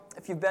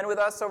you've been with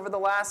us over the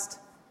last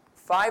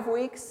 5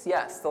 weeks,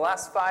 yes, the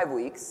last 5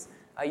 weeks,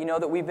 you know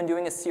that we've been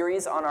doing a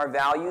series on our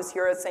values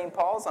here at St.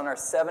 Paul's, on our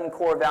 7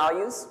 core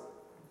values.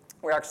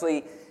 We're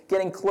actually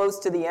getting close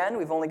to the end.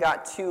 We've only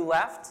got 2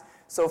 left.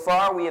 So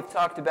far, we have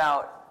talked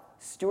about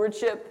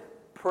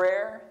stewardship,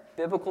 prayer,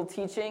 biblical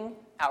teaching,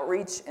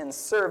 outreach, and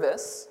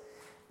service.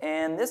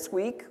 And this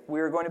week,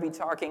 we're going to be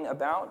talking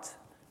about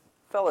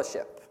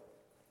fellowship.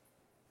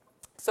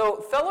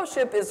 So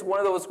fellowship is one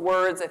of those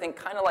words, I think,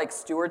 kind of like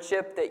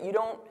stewardship, that you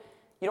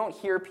don't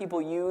hear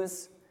people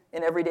use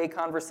in everyday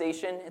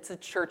conversation. It's a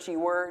churchy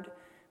word.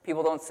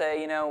 People don't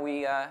say,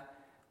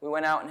 we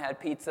went out and had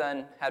pizza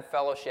and had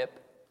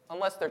fellowship,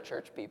 unless they're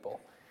church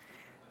people.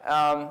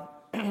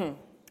 And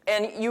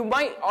you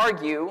might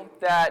argue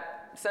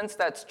that, since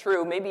that's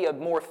true, maybe a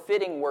more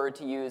fitting word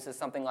to use is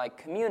something like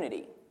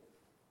community.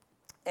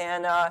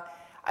 And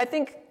I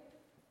think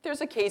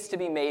there's a case to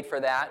be made for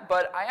that,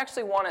 but I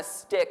actually want to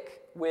stick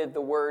with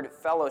the word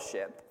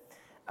fellowship,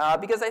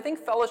 because I think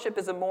fellowship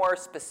is a more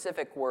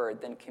specific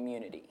word than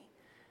community.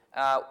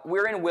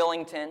 We're in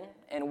Willington,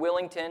 and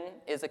Willington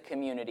is a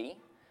community,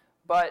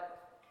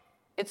 but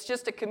it's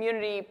just a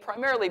community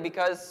primarily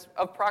because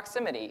of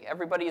proximity.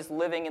 Everybody is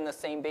living in the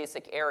same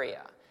basic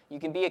area. You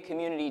can be a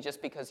community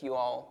just because you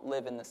all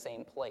live in the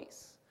same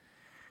place.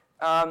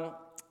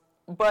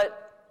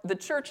 But the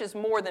church is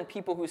more than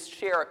people who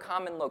share a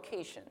common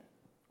location,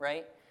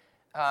 right?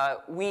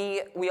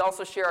 We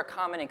also share a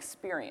common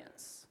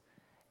experience,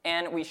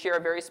 and we share a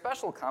very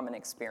special common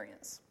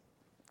experience,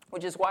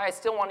 which is why I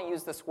still want to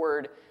use this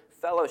word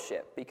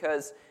fellowship,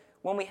 because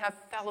when we have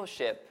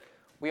fellowship,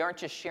 we aren't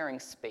just sharing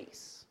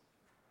space.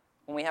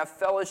 When we have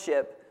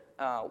fellowship,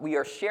 we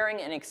are sharing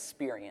an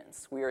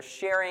experience. We are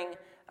sharing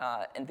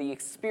the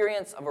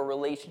experience of a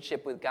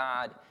relationship with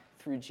God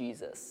through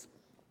Jesus.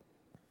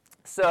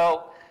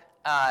 So,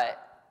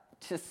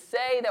 to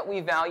say that we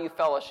value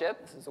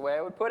fellowship, this is the way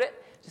I would put it,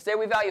 to say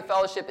we value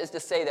fellowship is to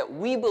say that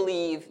we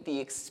believe the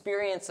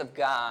experience of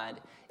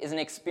God is an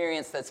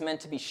experience that's meant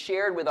to be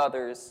shared with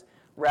others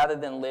rather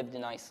than lived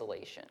in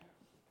isolation.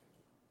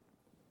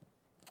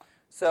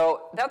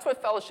 So that's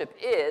what fellowship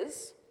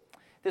is.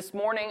 This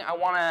morning I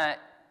want to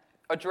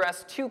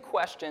address 2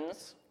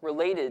 questions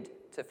related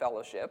to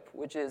fellowship,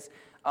 which is,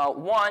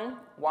 1,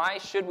 why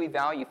should we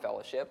value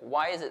fellowship?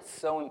 Why is it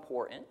so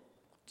important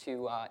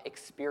to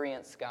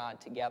experience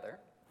God together?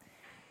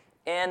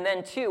 And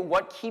then 2,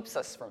 what keeps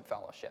us from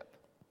fellowship?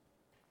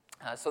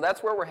 So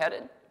that's where we're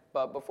headed.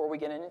 But before we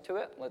get into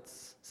it,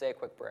 let's say a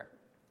quick prayer.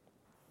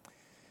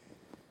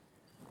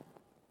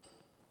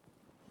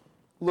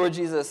 Lord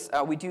Jesus,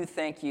 we do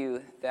thank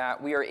you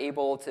that we are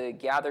able to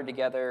gather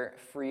together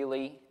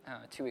freely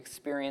to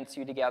experience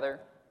you together.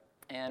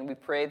 And we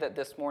pray that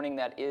this morning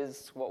that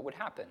is what would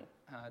happen,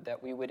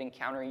 that we would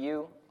encounter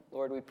you.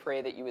 Lord, we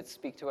pray that you would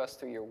speak to us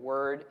through your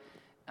word,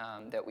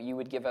 that you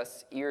would give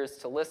us ears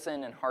to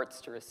listen and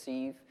hearts to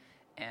receive.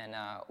 And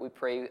we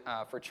pray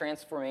for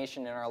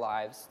transformation in our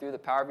lives through the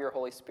power of your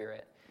Holy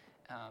Spirit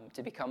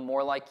to become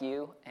more like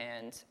you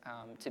and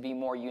to be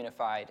more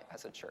unified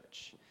as a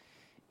church.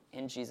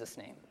 In Jesus'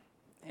 name,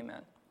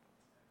 amen.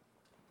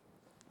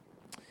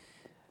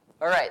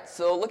 All right,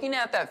 so looking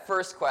at that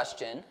first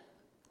question,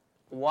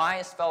 why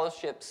is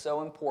fellowship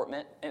so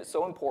important,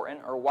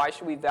 or why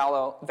should we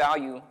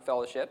value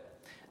fellowship?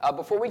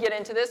 Before we get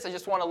into this, I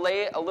just want to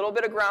lay a little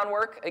bit of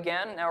groundwork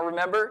again. Now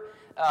remember,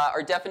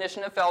 our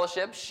definition of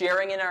fellowship,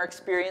 sharing in our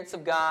experience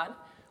of God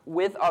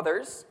with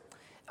others.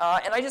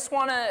 And I just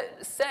want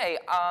to say,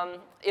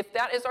 if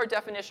that is our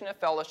definition of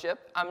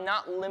fellowship, I'm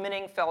not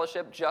limiting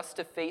fellowship just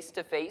to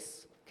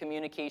face-to-face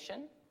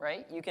communication,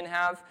 right? You can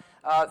have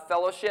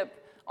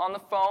fellowship on the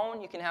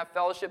phone. You can have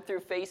fellowship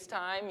through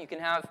FaceTime. You can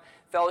have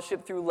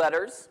fellowship through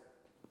letters.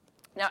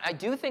 Now, I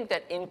do think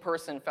that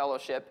in-person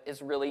fellowship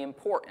is really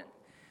important.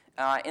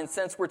 And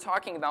since we're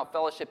talking about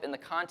fellowship in the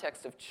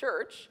context of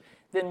church,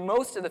 then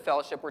most of the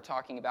fellowship we're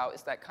talking about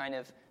is that kind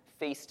of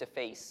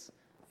face-to-face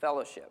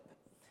fellowship.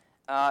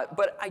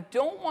 But I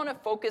don't want to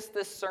focus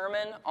this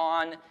sermon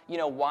on,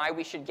 why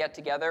we should get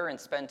together and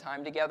spend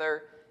time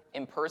together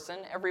in person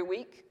every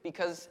week,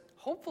 because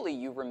hopefully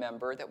you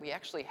remember that we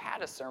actually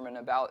had a sermon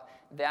about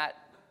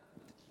that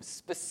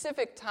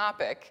specific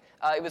topic.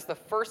 It was the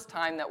first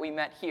time that we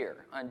met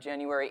here on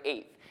January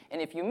 8th.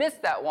 And if you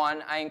missed that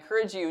one, I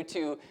encourage you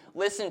to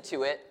listen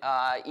to it,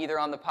 either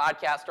on the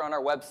podcast or on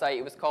our website.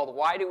 It was called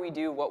Why Do We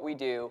Do What We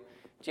Do,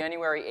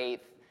 January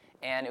 8th.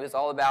 And it was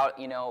all about,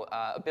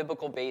 a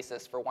biblical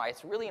basis for why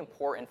it's really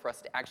important for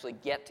us to actually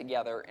get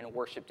together and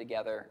worship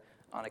together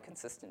on a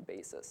consistent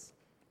basis.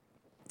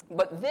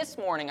 But this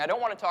morning, I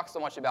don't want to talk so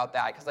much about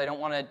that because I don't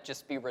want to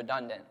just be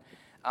redundant.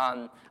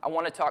 I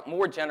want to talk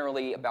more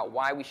generally about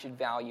why we should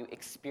value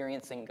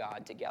experiencing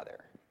God together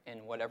in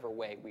whatever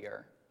way we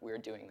are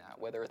doing that,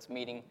 whether it's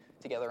meeting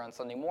together on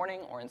Sunday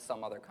morning or in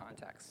some other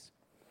context.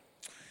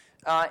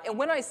 And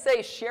when I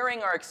say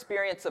sharing our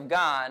experience of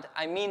God,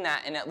 I mean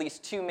that in at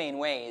least 2 main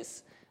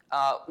ways.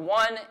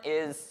 One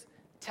is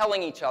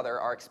telling each other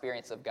our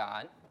experience of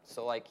God.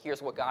 So like,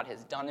 here's what God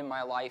has done in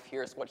my life.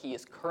 Here's what he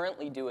is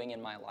currently doing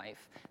in my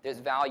life. There's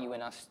value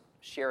in us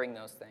sharing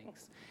those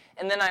things.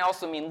 And then I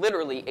also mean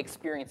literally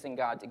experiencing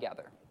God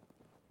together.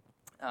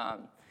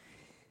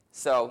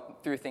 So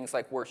through things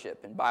like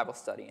worship and Bible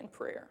study and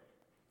prayer.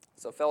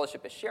 So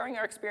fellowship is sharing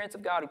our experience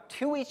of God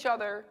to each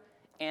other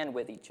and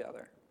with each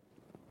other.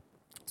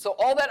 So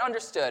all that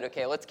understood,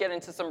 okay, let's get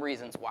into some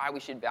reasons why we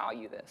should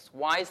value this.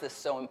 Why is this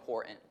so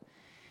important?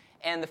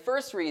 And the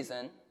first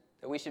reason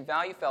that we should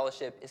value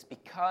fellowship is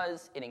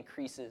because it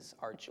increases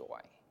our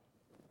joy.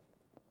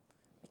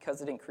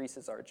 Because it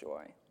increases our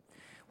joy.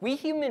 We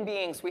human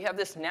beings, we have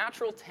this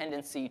natural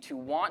tendency to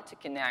want to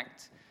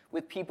connect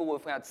with people who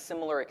have had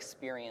similar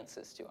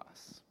experiences to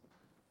us.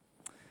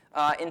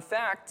 In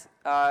fact,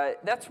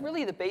 that's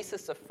really the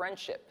basis of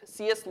friendship.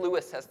 C.S.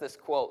 Lewis has this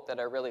quote that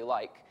I really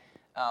like,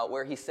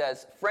 where he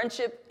says,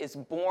 "Friendship is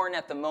born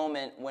at the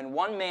moment when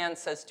one man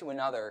says to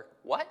another,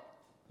 'What?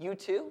 You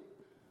too?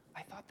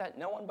 I thought that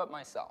no one but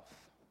myself.'"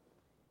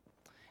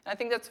 And I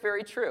think that's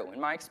very true.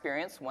 In my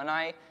experience, when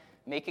I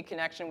make a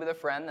connection with a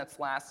friend that's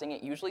lasting,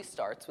 it usually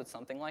starts with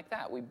something like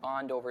that. We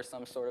bond over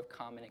some sort of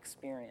common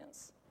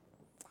experience.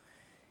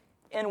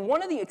 And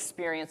one of the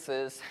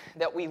experiences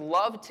that we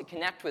love to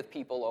connect with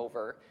people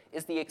over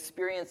is the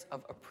experience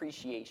of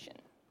appreciation.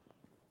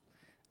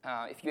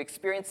 If you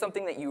experience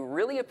something that you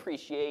really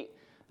appreciate,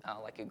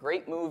 like a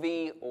great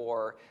movie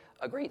or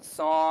a great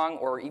song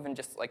or even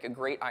just like a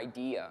great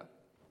idea,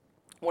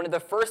 one of the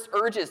first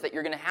urges that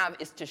you're going to have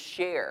is to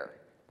share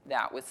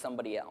that with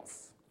somebody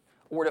else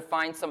or to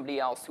find somebody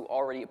else who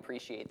already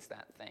appreciates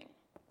that thing.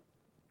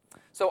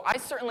 So I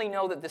certainly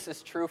know that this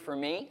is true for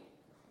me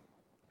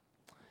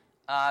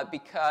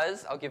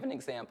because, I'll give an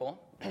example.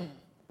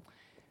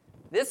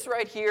 This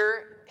right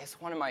here is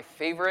one of my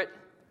favorite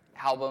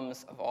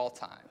albums of all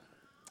time.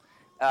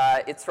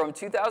 It's from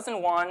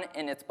 2001,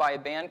 and it's by a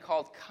band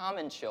called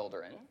Common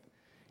Children,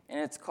 and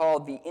it's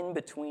called The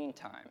In-Between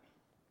Time.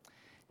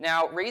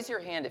 Now, raise your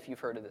hand if you've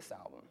heard of this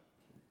album.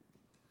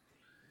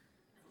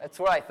 That's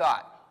what I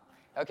thought.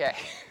 Okay.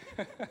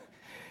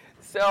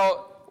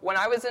 So when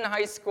I was in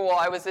high school,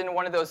 I was in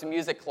one of those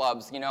music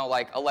clubs,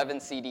 like 11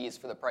 CDs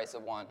for the price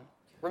of one.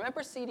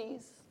 Remember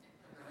CDs?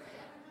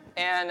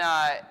 And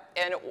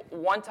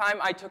one time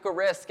I took a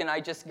risk, and I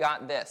just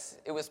got this.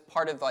 It was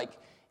part of,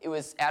 it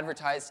was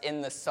advertised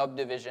in the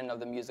subdivision of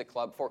the music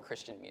club for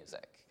Christian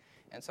music.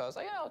 And so I was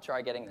like, I'll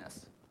try getting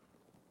this.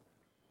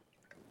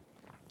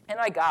 And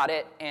I got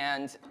it,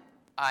 and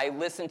I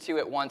listened to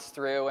it once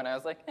through, and I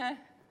was like,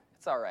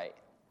 it's all right.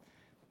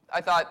 I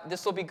thought,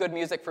 this will be good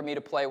music for me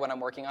to play when I'm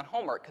working on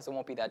homework, because it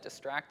won't be that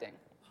distracting.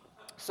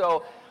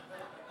 So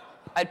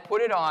I'd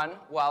put it on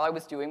while I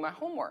was doing my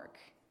homework.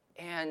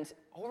 And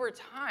over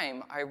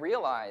time, I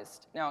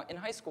realized, now in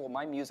high school,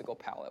 my musical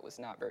palette was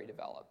not very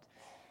developed.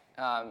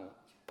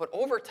 But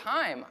over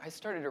time, I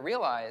started to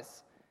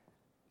realize,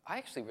 I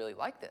actually really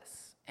like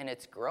this, and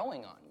it's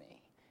growing on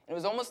me. And it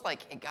was almost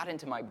like it got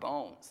into my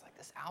bones. Like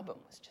this album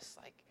was just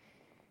like,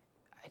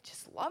 I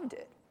just loved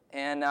it.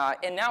 And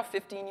now,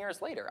 15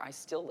 years later, I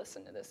still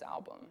listen to this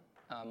album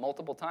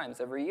multiple times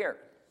every year.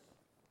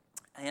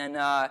 And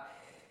I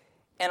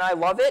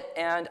love it,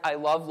 and I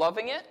love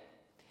loving it.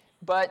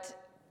 But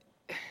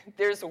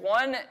there's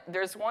one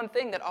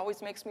thing that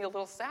always makes me a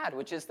little sad,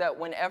 which is that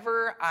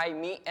whenever I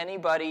meet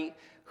anybody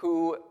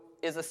who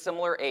is a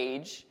similar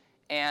age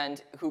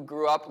and who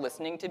grew up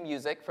listening to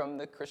music from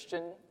the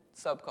Christian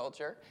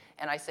subculture,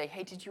 and I say,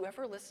 hey, did you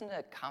ever listen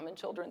to Common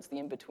Children's The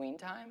In-Between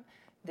Time?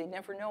 They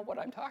never know what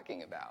I'm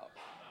talking about.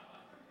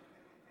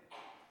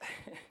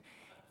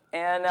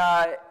 And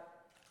I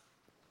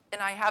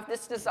have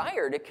this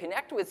desire to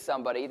connect with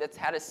somebody that's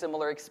had a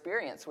similar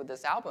experience with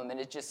this album, and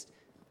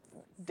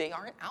they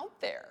aren't out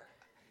there.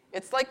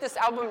 It's like this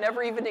album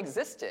never even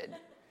existed.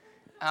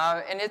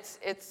 And it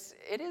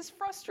is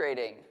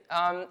frustrating.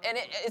 And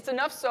it's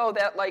enough so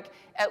that,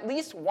 at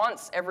least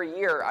once every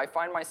year, I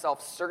find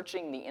myself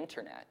searching the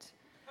internet,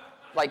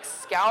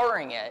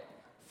 scouring it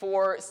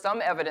for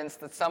some evidence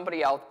that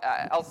somebody else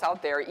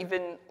out there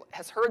even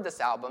has heard this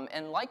album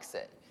and likes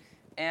it.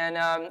 And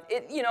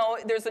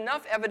there's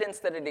enough evidence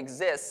that it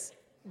exists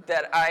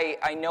that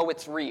I know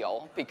it's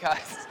real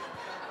because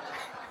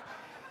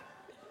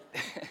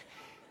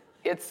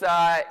it's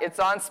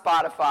on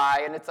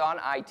Spotify and it's on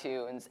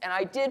iTunes. And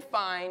I did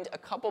find a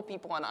couple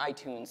people on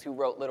iTunes who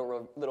wrote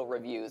little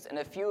reviews, and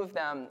a few of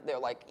them, they're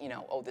like,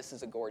 oh, this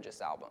is a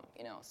gorgeous album,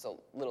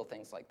 so little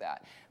things like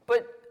that.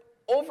 But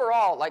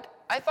overall,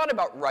 I thought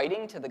about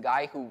writing to the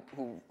guy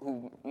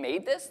who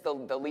made this, the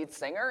lead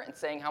singer, and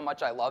saying how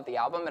much I love the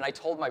album. And I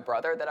told my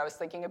brother that I was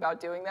thinking about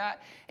doing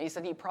that. And he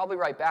said he'd probably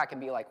write back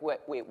and be like,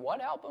 wait,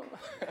 what album?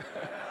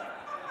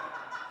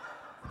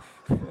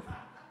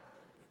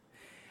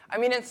 I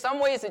mean, in some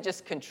ways, it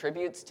just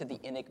contributes to the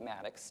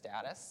enigmatic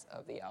status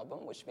of the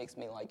album, which makes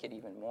me like it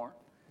even more.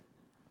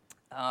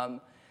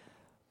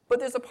 But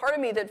there's a part of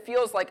me that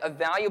feels like a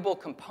valuable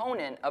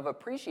component of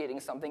appreciating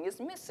something is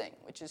missing,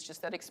 which is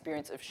just that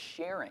experience of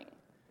sharing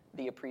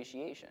the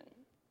appreciation.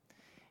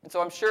 And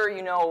so I'm sure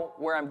you know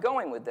where I'm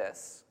going with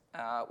this.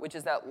 which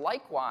is that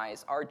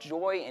likewise our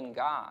joy in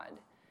God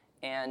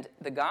and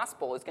the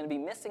gospel is going to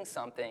be missing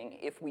something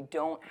if we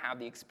don't have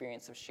the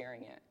experience of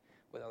sharing it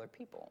with other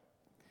people.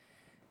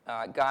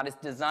 God has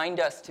designed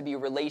us to be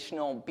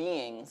relational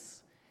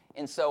beings,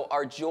 and so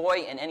our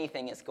joy in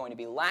anything is going to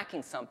be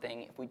lacking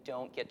something if we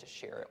don't get to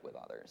share it with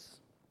others.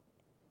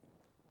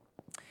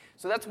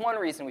 So that's one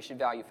reason we should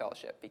value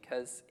fellowship,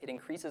 because it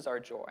increases our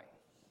joy.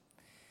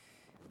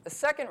 The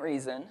second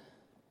reason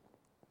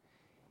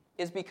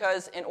is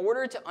because in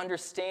order to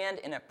understand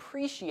and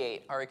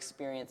appreciate our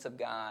experience of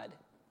God,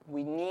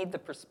 we need the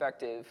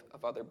perspective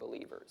of other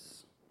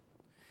believers.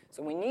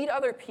 So we need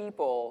other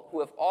people who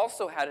have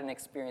also had an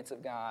experience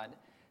of God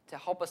to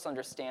help us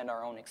understand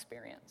our own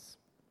experience.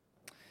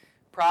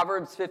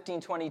 Proverbs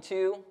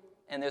 15:22,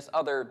 and there's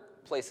other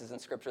places in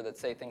Scripture that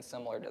say things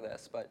similar to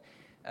this, but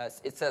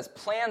it says,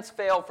 "Plans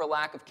fail for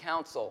lack of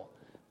counsel,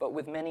 but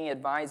with many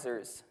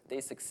advisors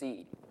they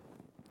succeed."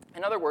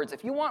 In other words,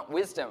 if you want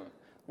wisdom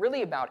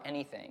really about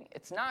anything,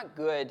 it's not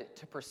good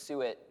to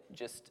pursue it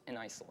just in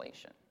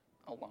isolation,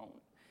 alone.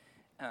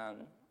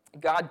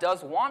 God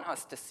does want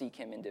us to seek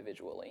him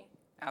individually,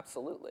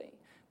 absolutely,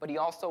 but he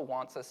also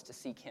wants us to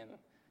seek him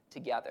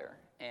together.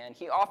 And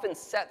he often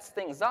sets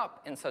things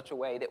up in such a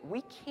way that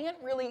we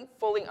can't really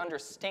fully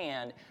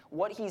understand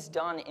what he's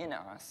done in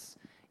us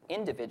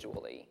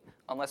individually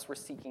unless we're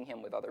seeking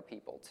him with other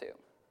people too.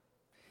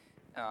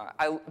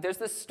 There's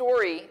this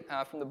story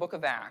from the book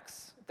of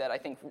Acts that I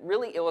think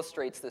really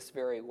illustrates this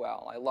very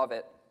well. I love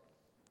it.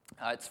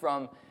 It's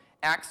from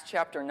Acts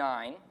chapter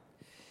 9,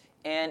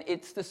 and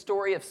it's the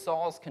story of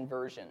Saul's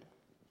conversion.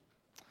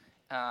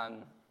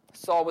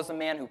 Saul was a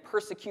man who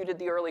persecuted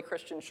the early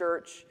Christian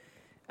church,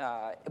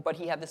 but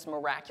he had this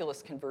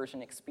miraculous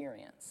conversion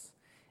experience.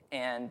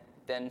 And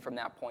then from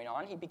that point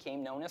on, he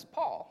became known as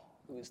Paul,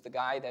 who is the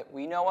guy that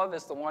we know of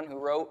as the one who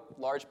wrote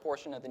a large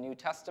portion of the New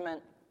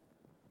Testament.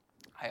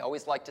 I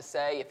always like to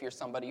say, if you're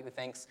somebody who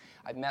thinks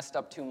I've messed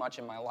up too much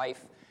in my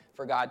life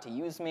for God to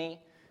use me,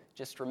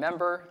 just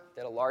remember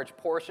that a large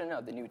portion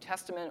of the New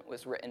Testament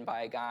was written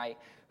by a guy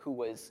who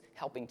was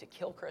helping to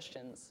kill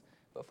Christians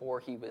before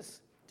he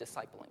was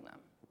discipling them.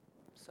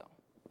 So,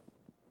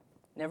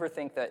 never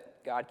think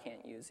that God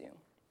can't use you.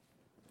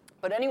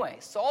 But anyway,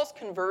 Saul's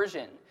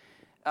conversion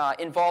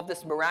involved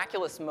this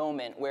miraculous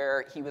moment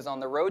where he was on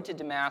the road to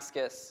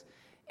Damascus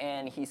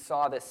and he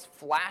saw this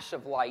flash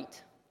of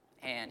light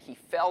and he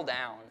fell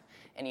down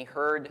and he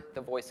heard the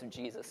voice of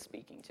Jesus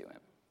speaking to him.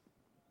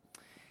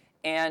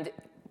 And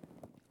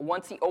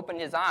once he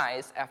opened his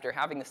eyes after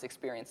having this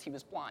experience, he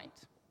was blind,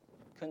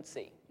 couldn't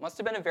see. Must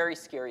have been a very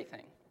scary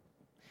thing.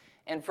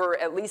 And for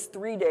at least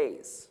 3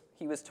 days,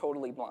 he was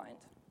totally blind.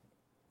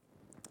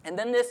 And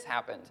then this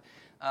happened.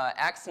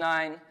 Acts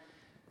 9,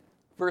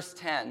 verse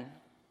 10.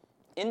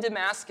 In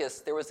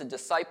Damascus, there was a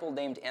disciple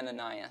named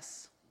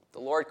Ananias. The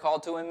Lord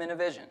called to him in a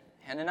vision,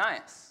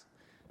 "Ananias."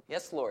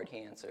 "Yes, Lord," he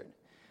answered.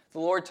 The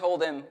Lord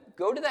told him,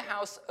 "Go to the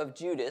house of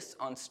Judas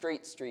on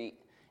Straight Street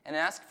and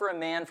ask for a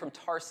man from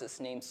Tarsus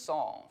named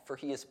Saul, for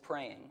he is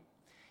praying.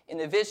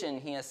 In a vision,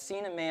 he has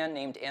seen a man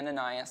named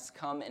Ananias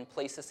come and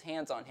place his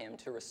hands on him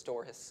to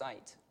restore his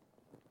sight."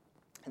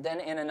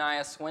 Then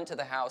Ananias went to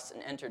the house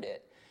and entered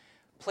it.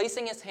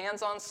 Placing his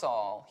hands on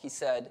Saul, he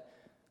said,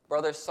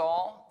 "Brother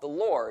Saul, the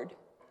Lord,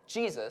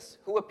 Jesus,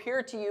 who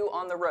appeared to you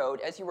on the road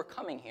as you were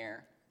coming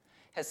here,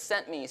 has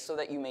sent me so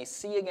that you may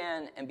see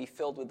again and be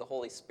filled with the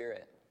Holy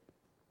Spirit."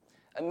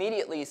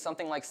 Immediately,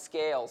 something like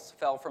scales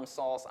fell from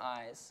Saul's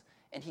eyes,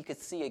 and he could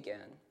see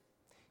again.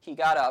 He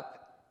got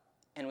up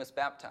and was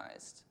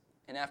baptized,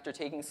 and after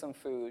taking some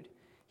food,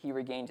 he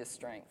regained his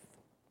strength.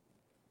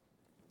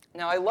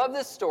 Now, I love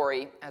this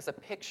story as a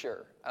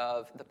picture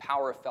of the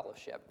power of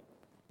fellowship.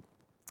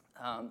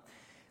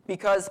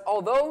 Because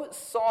although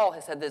Saul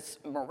has had this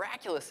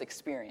miraculous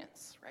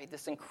experience, right,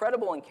 this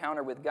incredible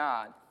encounter with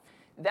God,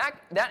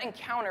 that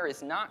encounter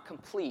is not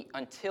complete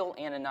until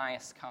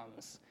Ananias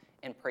comes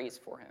and prays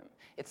for him.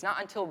 It's not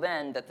until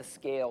then that the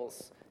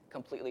scales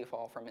completely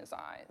fall from his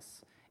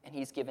eyes, and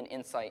he's given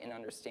insight and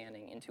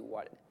understanding into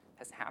what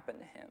has happened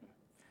to him.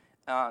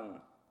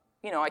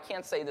 I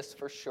can't say this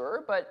for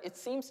sure, but it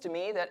seems to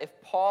me that if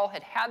Paul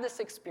had had this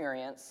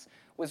experience,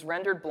 was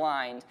rendered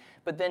blind,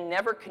 but then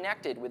never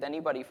connected with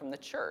anybody from the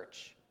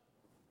church,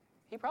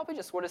 he probably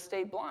just would have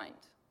stayed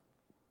blind,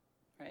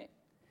 right?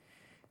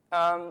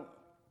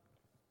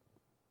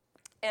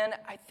 And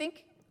I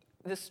think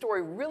this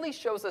story really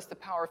shows us the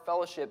power of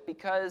fellowship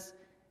because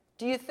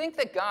do you think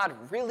that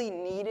God really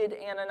needed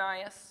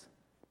Ananias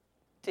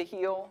to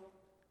heal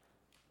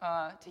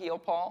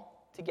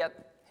Paul, to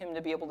get him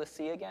to be able to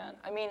see again?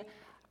 I mean,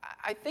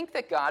 I think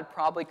that God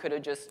probably could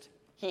have just,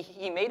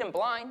 he made him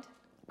blind.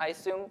 I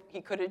assume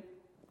he could have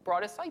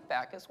brought his sight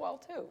back as well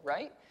too,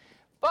 right?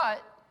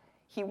 But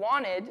he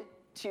wanted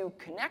to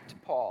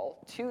connect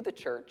Paul to the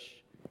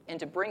church and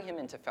to bring him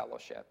into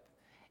fellowship.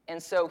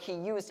 And so he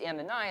used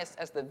Ananias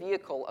as the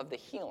vehicle of the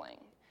healing.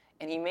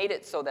 And he made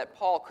it so that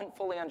Paul couldn't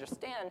fully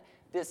understand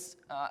this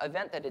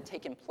event that had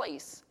taken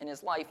place in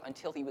his life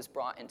until he was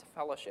brought into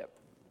fellowship.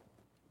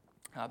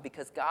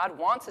 because God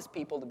wants his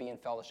people to be in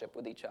fellowship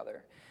with each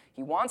other.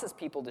 He wants his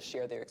people to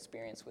share their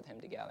experience with him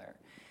together.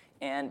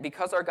 And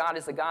because our God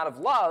is a God of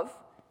love,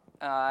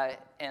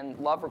 and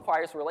love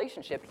requires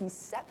relationship, he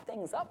set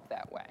things up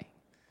that way.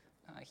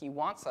 He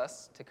wants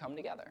us to come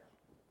together.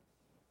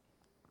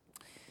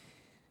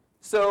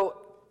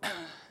 So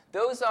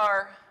those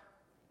are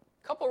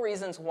a couple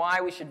reasons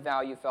why we should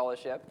value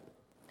fellowship.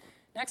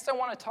 Next, I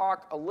want to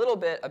talk a little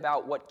bit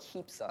about what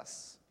keeps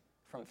us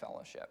from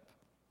fellowship.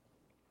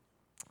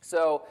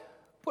 So,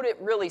 put it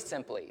really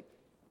simply,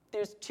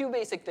 there's two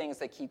basic things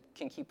that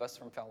can keep us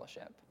from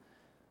fellowship.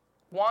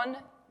 One,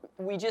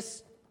 we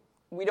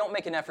don't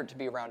make an effort to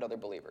be around other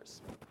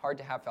believers. Hard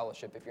to have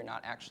fellowship if you're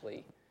not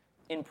actually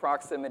in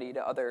proximity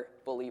to other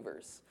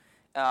believers.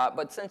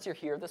 But since you're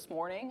here this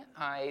morning,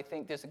 I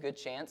think there's a good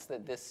chance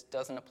that this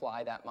doesn't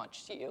apply that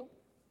much to you.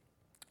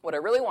 What I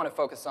really want to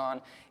focus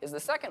on is the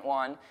second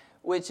one,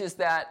 which is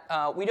that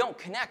we don't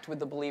connect with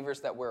the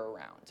believers that we're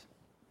around.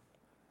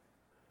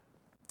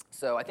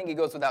 So I think it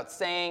goes without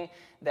saying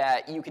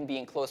that you can be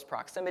in close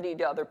proximity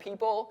to other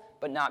people,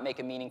 but not make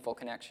a meaningful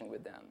connection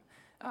with them.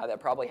 That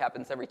probably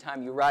happens every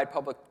time you ride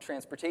public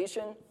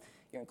transportation.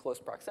 You're in close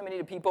proximity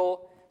to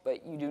people,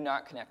 but you do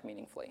not connect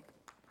meaningfully.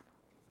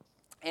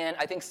 And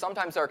I think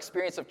sometimes our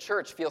experience of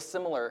church feels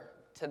similar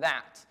to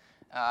that.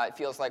 It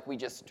feels like we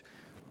just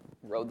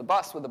rode the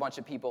bus with a bunch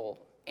of people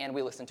and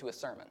we listened to a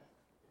sermon.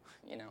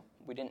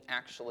 We didn't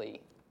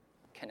actually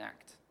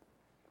connect.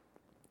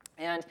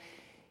 And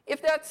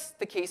if that's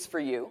the case for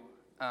you,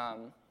 I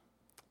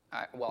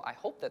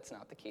hope that's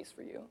not the case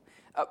for you.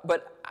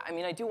 But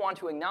I do want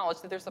to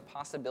acknowledge that there's a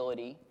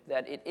possibility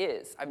that it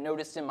is. I've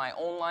noticed in my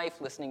own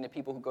life, listening to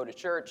people who go to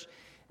church,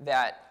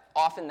 that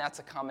often that's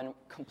a common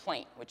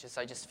complaint, which is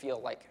I just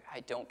feel like I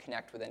don't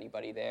connect with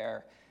anybody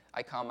there.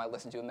 I come, I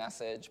listen to a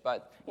message,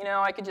 but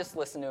I could just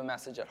listen to a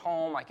message at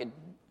home. I could,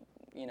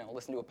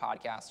 listen to a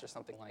podcast or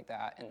something like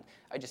that, and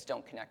I just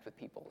don't connect with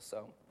people.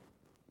 So,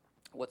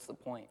 what's the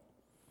point?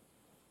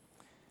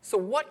 So,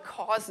 what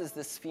causes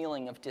this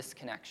feeling of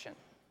disconnection?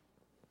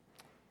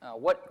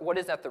 What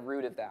is at the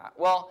root of that?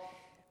 Well,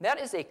 that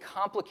is a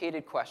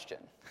complicated question,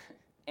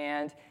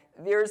 and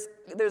there's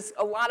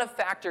a lot of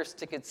factors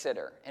to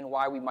consider in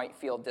why we might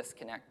feel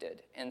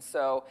disconnected. And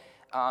so,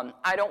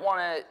 I don't want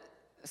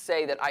to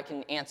say that I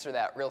can answer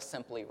that real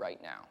simply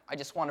right now. I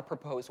just want to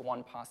propose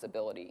one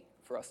possibility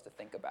for us to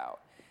think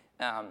about.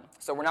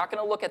 So we're not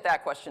going to look at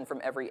that question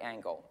from every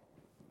angle.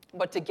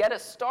 But to get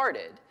us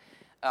started,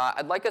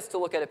 I'd like us to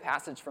look at a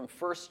passage from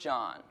 1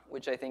 John,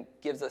 which I think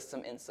gives us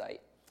some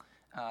insight.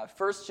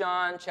 1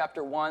 John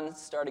chapter 1,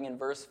 starting in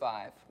verse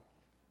 5.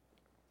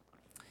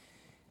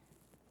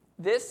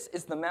 This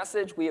is the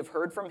message we have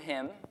heard from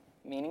him,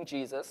 meaning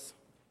Jesus,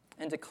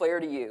 and declare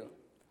to you.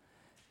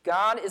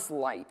 God is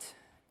light.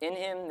 In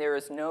him there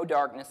is no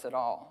darkness at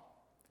all.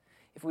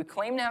 If we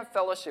claim to have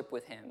fellowship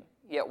with him,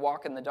 yet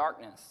walk in the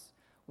darkness,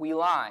 we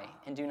lie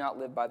and do not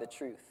live by the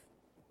truth.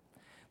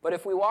 But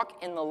if we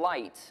walk in the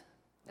light,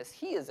 as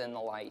he is in the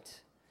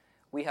light,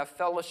 we have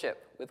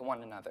fellowship with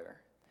one another,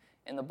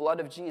 and the blood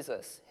of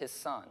Jesus, his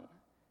Son,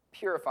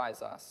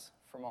 purifies us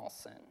from all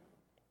sin.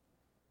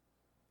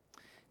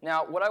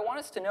 Now, what I want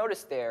us to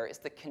notice there is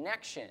the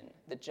connection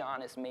that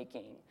John is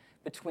making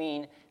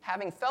between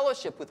having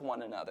fellowship with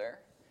one another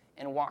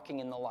and walking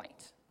in the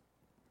light.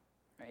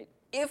 Right?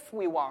 If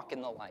we walk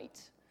in the light,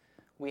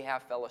 we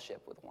have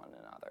fellowship with one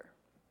another.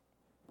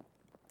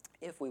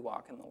 If we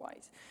walk in the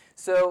light.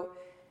 So,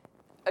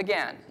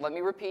 again, let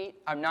me repeat.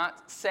 I'm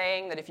not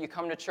saying that if you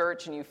come to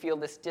church and you feel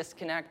this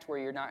disconnect where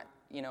you're not,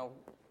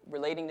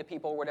 relating to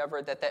people or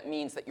whatever, that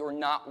means that you're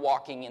not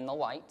walking in the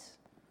light.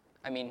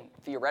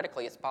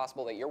 Theoretically, it's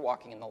possible that you're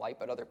walking in the light,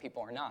 but other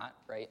people are not,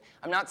 right?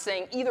 I'm not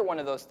saying either one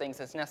of those things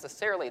is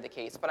necessarily the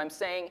case, but I'm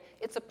saying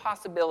it's a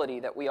possibility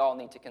that we all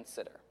need to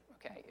consider,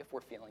 okay, if we're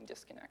feeling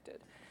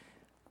disconnected.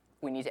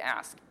 We need to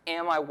ask,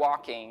 am I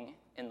walking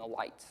in the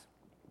light?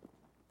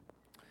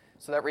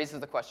 So that raises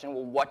the question,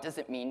 well, what does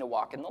it mean to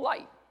walk in the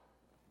light?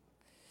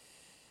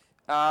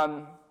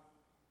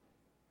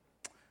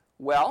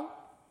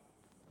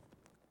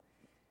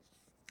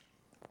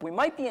 We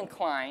might be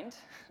inclined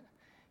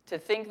to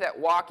think that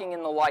walking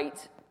in the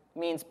light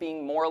means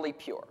being morally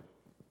pure,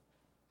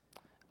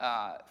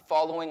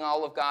 following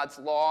all of God's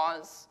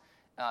laws,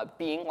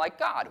 being like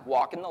God,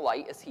 walk in the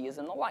light as he is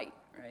in the light,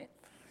 right?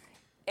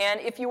 And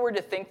if you were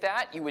to think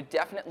that, you would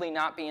definitely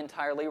not be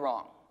entirely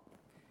wrong.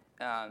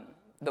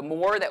 The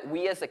more that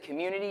we as a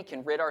community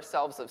can rid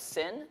ourselves of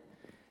sin,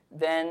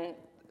 then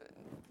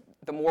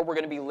the more we're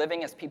going to be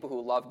living as people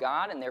who love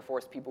God, and therefore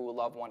as people who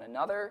love one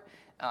another,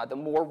 the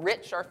more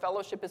rich our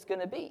fellowship is going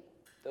to be.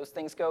 Those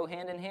things go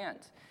hand in hand.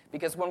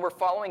 Because when we're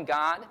following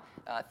God,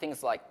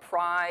 things like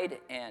pride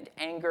and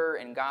anger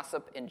and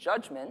gossip and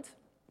judgment,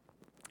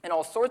 and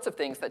all sorts of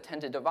things that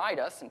tend to divide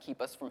us and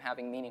keep us from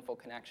having meaningful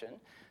connection,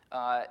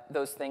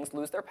 those things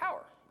lose their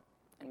power,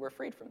 and we're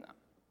freed from them.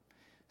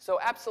 So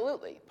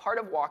absolutely, part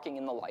of walking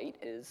in the light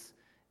is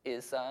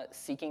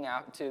seeking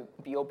out to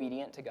be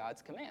obedient to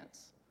God's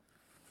commands.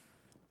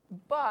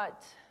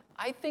 But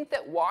I think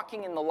that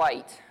walking in the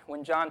light,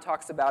 when John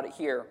talks about it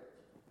here,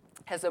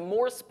 has a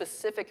more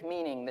specific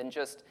meaning than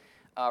just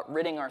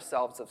ridding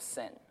ourselves of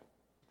sin.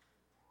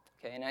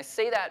 Okay, and I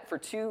say that for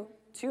two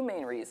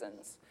main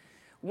reasons.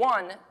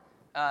 One,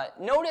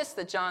 notice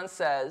that John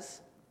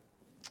says,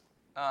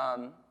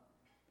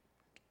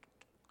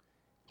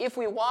 if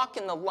we walk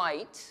in the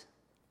light,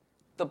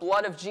 the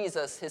blood of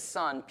Jesus, his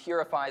Son,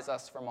 purifies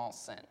us from all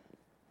sin.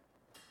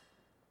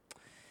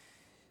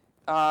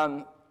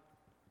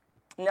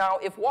 Now,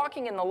 if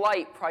walking in the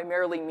light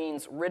primarily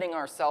means ridding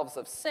ourselves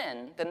of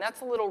sin, then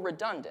that's a little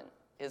redundant,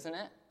 isn't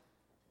it?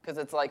 Because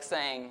it's like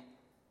saying,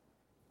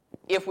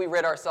 if we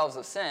rid ourselves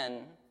of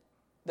sin,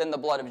 then the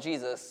blood of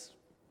Jesus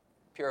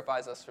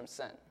purifies us from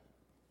sin.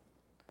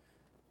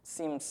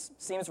 Seems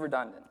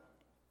redundant.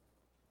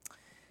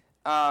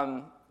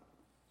 The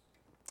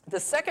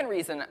second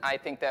reason I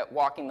think that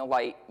walking the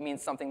light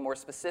means something more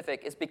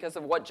specific is because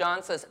of what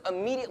John says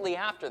immediately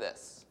after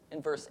this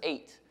in verse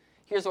 8.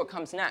 Here's what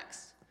comes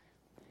next.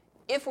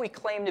 If we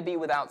claim to be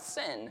without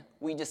sin,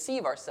 we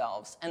deceive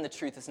ourselves, and the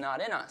truth is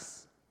not in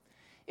us.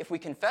 If we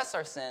confess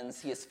our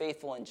sins, he is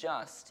faithful and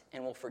just,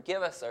 and will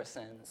forgive us our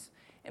sins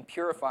and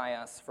purify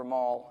us from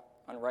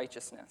all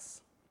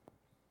unrighteousness.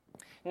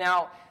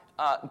 Now,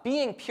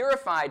 being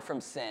purified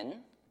from sin,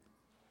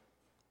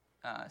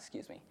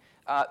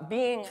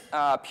 being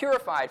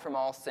purified from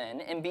all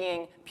sin and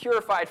being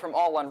purified from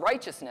all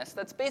unrighteousness,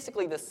 that's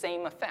basically the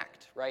same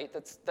effect, right?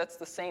 That's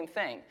the same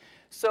thing.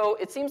 So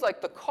it seems like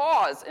the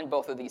cause in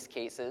both of these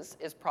cases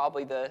is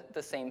probably the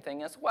same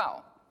thing as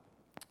well.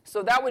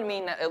 So that would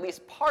mean that at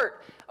least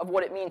part of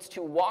what it means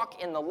to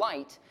walk in the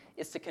light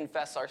is to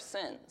confess our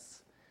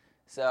sins.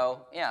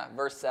 So, yeah,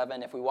 verse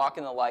 7, if we walk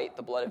in the light,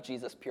 the blood of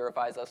Jesus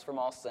purifies us from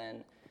all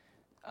sin.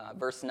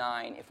 Verse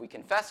 9, if we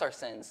confess our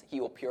sins, he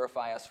will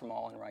purify us from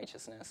all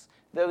unrighteousness.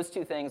 Those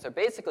two things are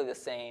basically the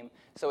same,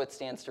 so it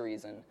stands to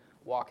reason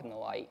walk in the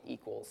light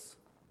equals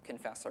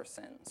confess our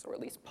sins, or at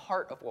least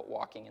part of what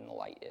walking in the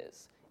light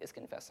is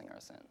confessing our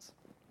sins.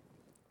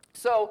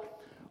 So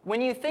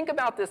when you think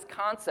about this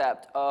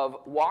concept of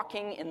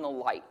walking in the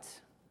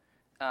light,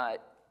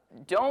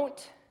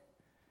 don't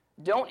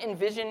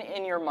envision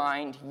in your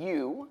mind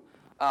you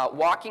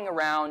walking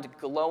around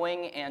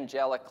glowing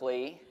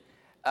angelically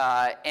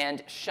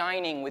and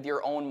shining with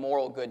your own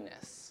moral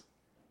goodness.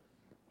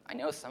 I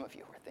know some of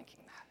you were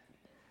thinking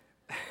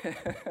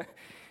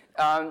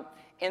that.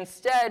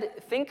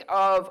 Instead, think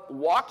of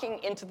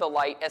walking into the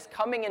light as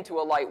coming into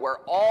a light where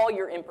all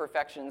your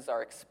imperfections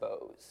are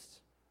exposed.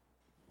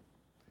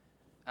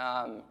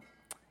 And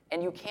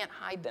you can't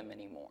hide them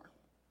anymore.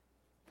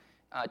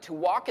 To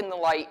walk in the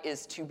light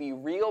is to be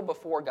real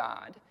before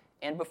God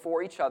and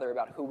before each other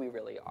about who we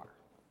really are,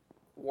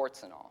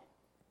 warts and all.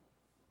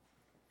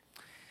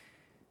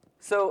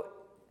 So,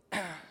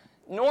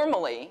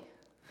 normally,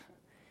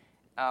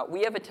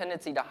 we have a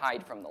tendency to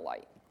hide from the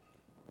light.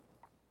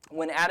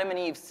 When Adam and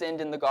Eve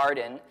sinned in the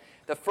garden,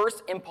 the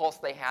first impulse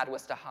they had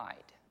was to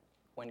hide.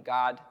 When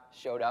God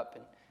showed up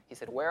and he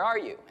said, "Where are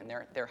you?" And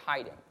they're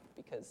hiding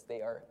because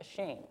they are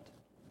ashamed.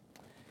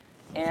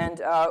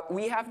 And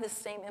we have this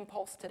same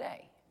impulse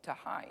today, to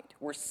hide.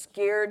 We're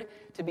scared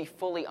to be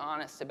fully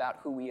honest about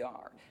who we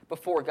are,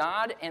 before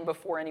God and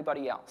before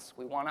anybody else.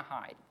 We want to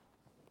hide.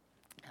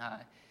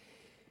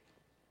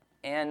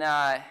 And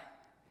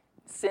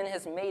sin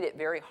has made it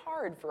very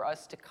hard for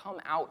us to come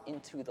out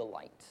into the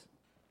light.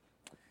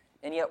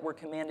 And yet we're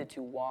commanded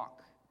to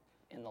walk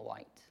in the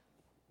light.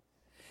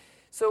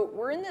 So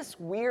we're in this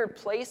weird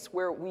place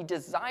where we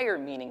desire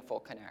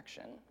meaningful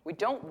connection. We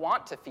don't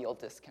want to feel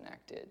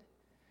disconnected.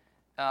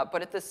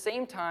 But at the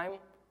same time,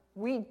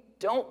 we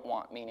don't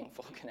want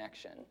meaningful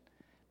connection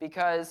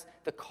because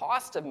the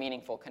cost of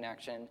meaningful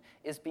connection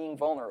is being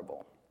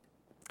vulnerable.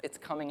 It's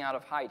coming out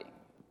of hiding.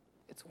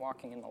 It's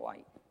walking in the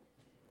light.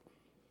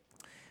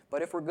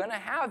 But if we're going to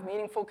have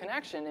meaningful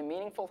connection and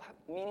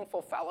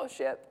meaningful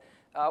fellowship,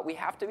 we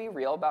have to be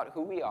real about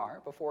who we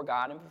are before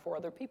God and before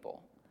other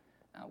people.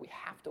 We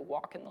have to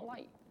walk in the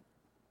light.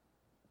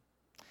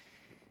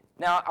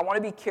 Now, I want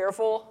to be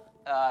careful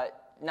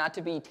not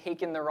to be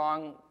taken the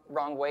wrong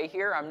way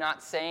here. I'm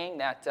not saying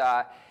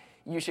that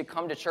you should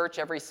come to church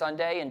every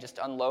Sunday and just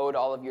unload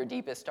all of your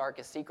deepest,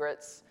 darkest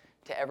secrets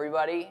to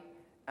everybody.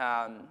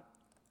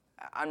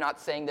 I'm not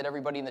saying that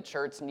everybody in the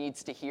church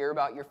needs to hear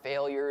about your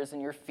failures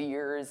and your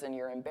fears and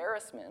your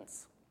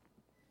embarrassments.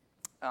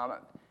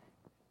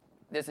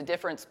 There's a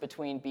difference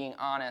between being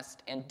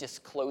honest and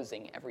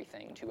disclosing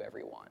everything to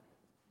everyone.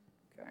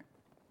 Okay?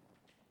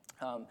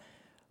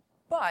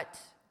 But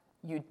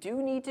you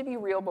do need to be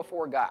real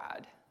before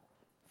God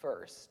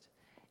first.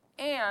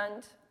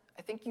 And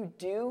I think you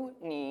do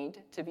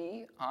need to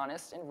be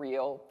honest and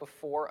real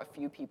before a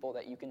few people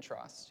that you can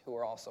trust who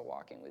are also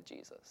walking with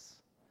Jesus.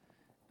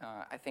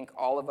 I think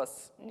all of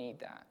us need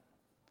that.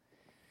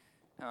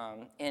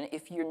 And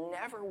if you're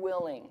never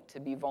willing to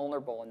be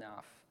vulnerable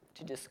enough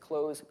to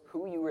disclose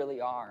who you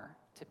really are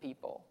to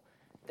people,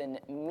 then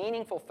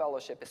meaningful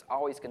fellowship is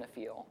always going to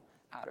feel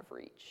out of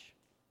reach.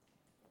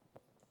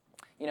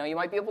 You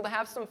might be able to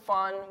have some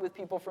fun with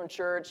people from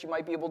church. You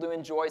might be able to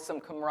enjoy some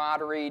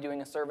camaraderie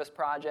doing a service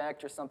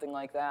project or something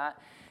like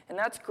that. And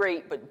that's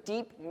great, but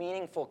deep,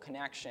 meaningful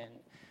connection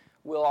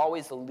will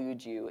always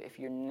elude you if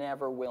you're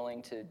never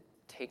willing to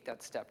take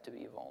that step to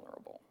be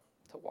vulnerable,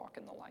 to walk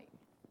in the light.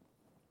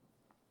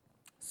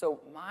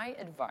 So my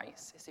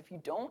advice is, if you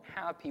don't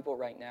have people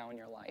right now in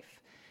your life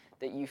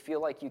that you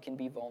feel like you can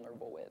be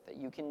vulnerable with, that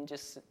you can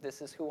just,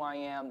 this is who I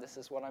am, this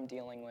is what I'm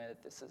dealing with,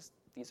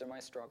 these are my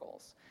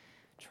struggles,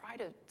 try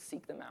to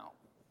seek them out.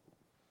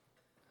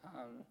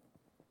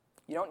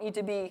 You don't need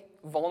to be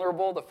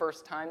vulnerable the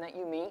first time that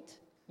you meet.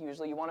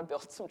 Usually you want to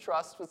build some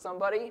trust with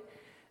somebody.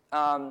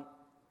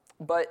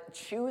 But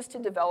choose to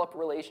develop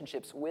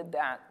relationships with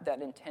that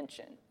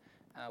intention,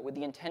 with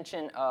the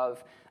intention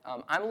of,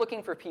 I'm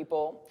looking for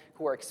people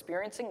who are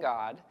experiencing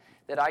God,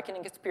 that I can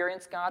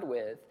experience God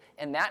with,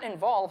 and that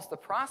involves the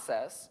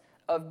process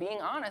of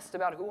being honest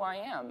about who I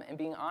am and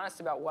being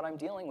honest about what I'm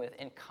dealing with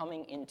and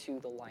coming into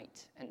the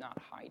light and not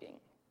hiding.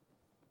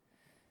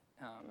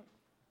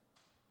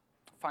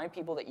 Find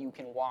people that you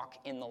can walk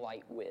in the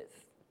light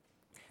with.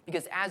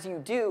 Because as you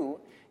do,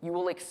 you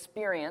will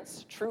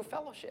experience true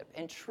fellowship.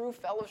 And true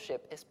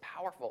fellowship is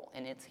powerful,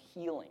 and it's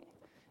healing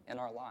in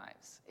our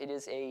lives. It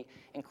is an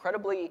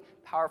incredibly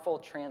powerful,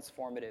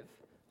 transformative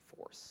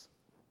force.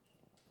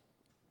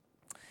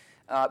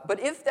 But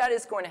if that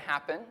is going to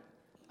happen,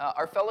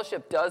 our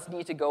fellowship does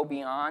need to go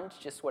beyond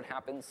just what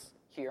happens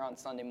here on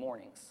Sunday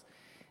mornings.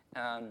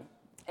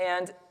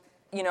 And,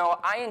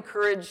 I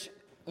encourage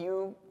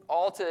you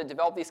all to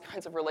develop these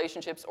kinds of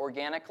relationships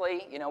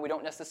organically. We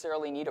don't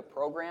necessarily need a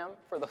program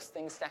for those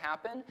things to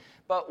happen.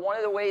 But one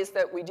of the ways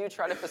that we do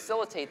try to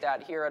facilitate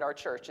that here at our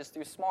church is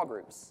through small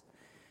groups.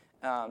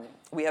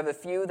 We have a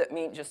few that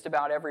meet just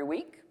about every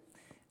week,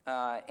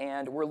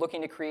 and we're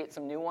looking to create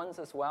some new ones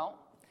as well.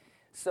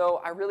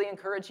 So I really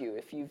encourage you,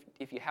 if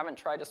you haven't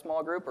tried a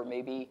small group, or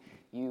maybe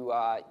you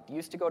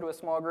used to go to a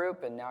small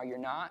group and now you're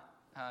not,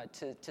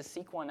 to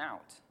seek one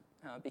out,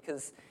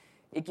 because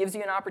it gives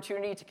you an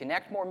opportunity to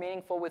connect more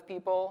meaningful with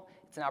people.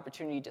 It's an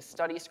opportunity to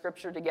study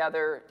Scripture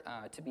together,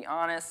 to be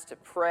honest, to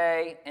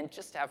pray, and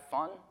just to have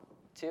fun,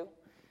 too.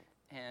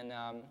 And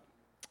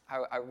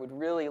I would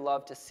really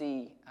love to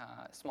see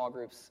small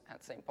groups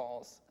at St.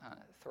 Paul's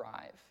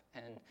thrive.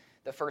 And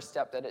the first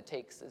step that it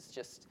takes is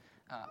just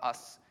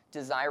us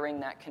desiring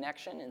that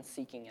connection and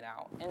seeking it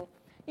out. And,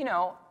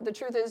 the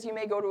truth is, you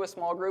may go to a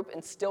small group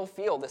and still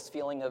feel this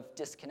feeling of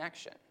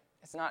disconnection.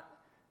 It's not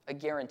a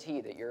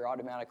guarantee that you're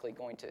automatically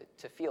going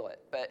to feel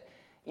it. But,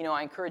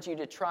 I encourage you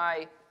to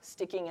try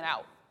sticking it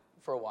out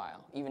for a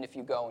while, even if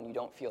you go and you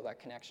don't feel that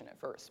connection at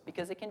first,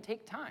 because it can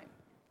take time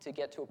to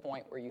get to a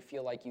point where you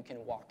feel like you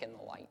can walk in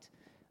the light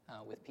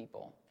with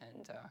people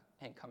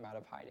and come out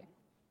of hiding.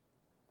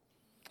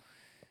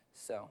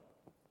 So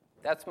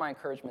that's my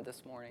encouragement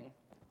this morning.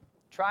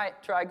 Try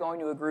going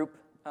to a group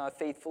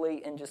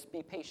faithfully and just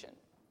be patient.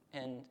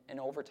 And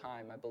over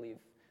time, I believe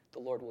the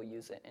Lord will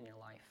use it in your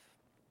life.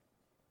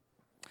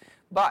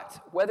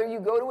 But whether you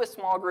go to a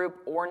small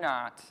group or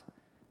not,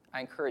 I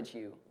encourage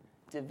you,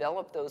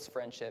 develop those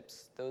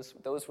friendships,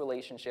 those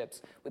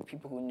relationships with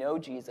people who know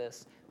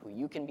Jesus, who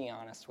you can be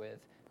honest with,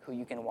 who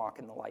you can walk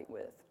in the light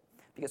with.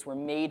 Because we're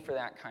made for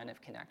that kind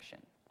of connection.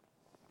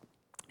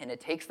 And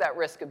it takes that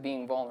risk of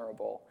being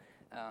vulnerable,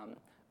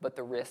 but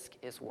the risk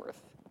is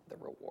worth the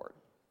reward.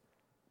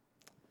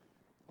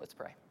 Let's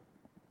pray.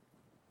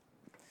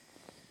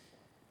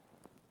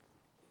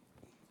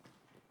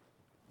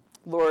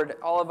 Lord,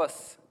 all of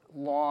us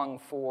long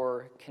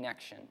for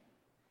connection.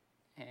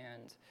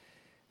 And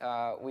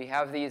we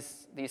have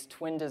these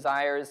twin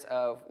desires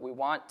of, we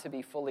want to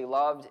be fully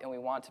loved and we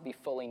want to be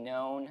fully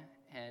known.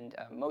 And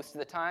most of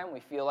the time,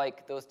 we feel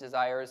like those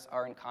desires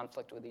are in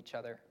conflict with each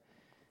other.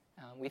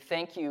 We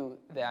thank you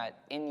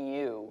that in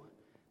you,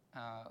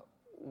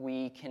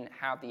 we can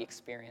have the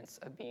experience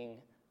of being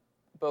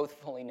both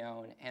fully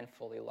known and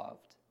fully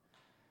loved.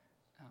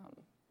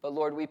 But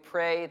Lord, we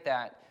pray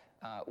that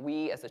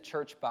we as a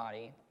church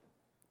body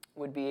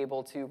would be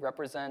able to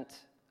represent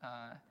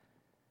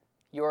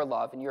your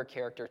love and your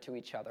character to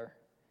each other.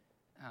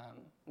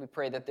 We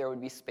pray that there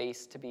would be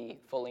space to be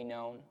fully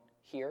known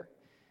here,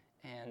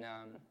 and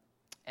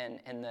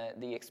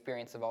the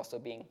experience of also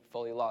being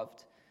fully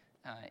loved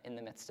in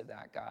the midst of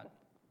that, God.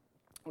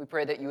 We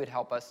pray that you would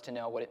help us to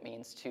know what it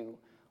means to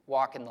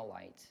walk in the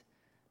light.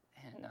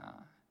 And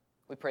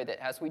we pray that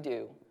as we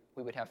do,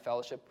 we would have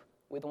fellowship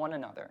with one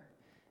another,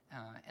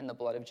 and the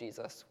blood of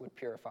Jesus would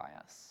purify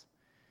us.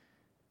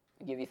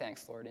 We give you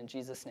thanks, Lord, in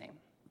Jesus' name.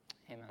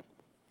 Amen.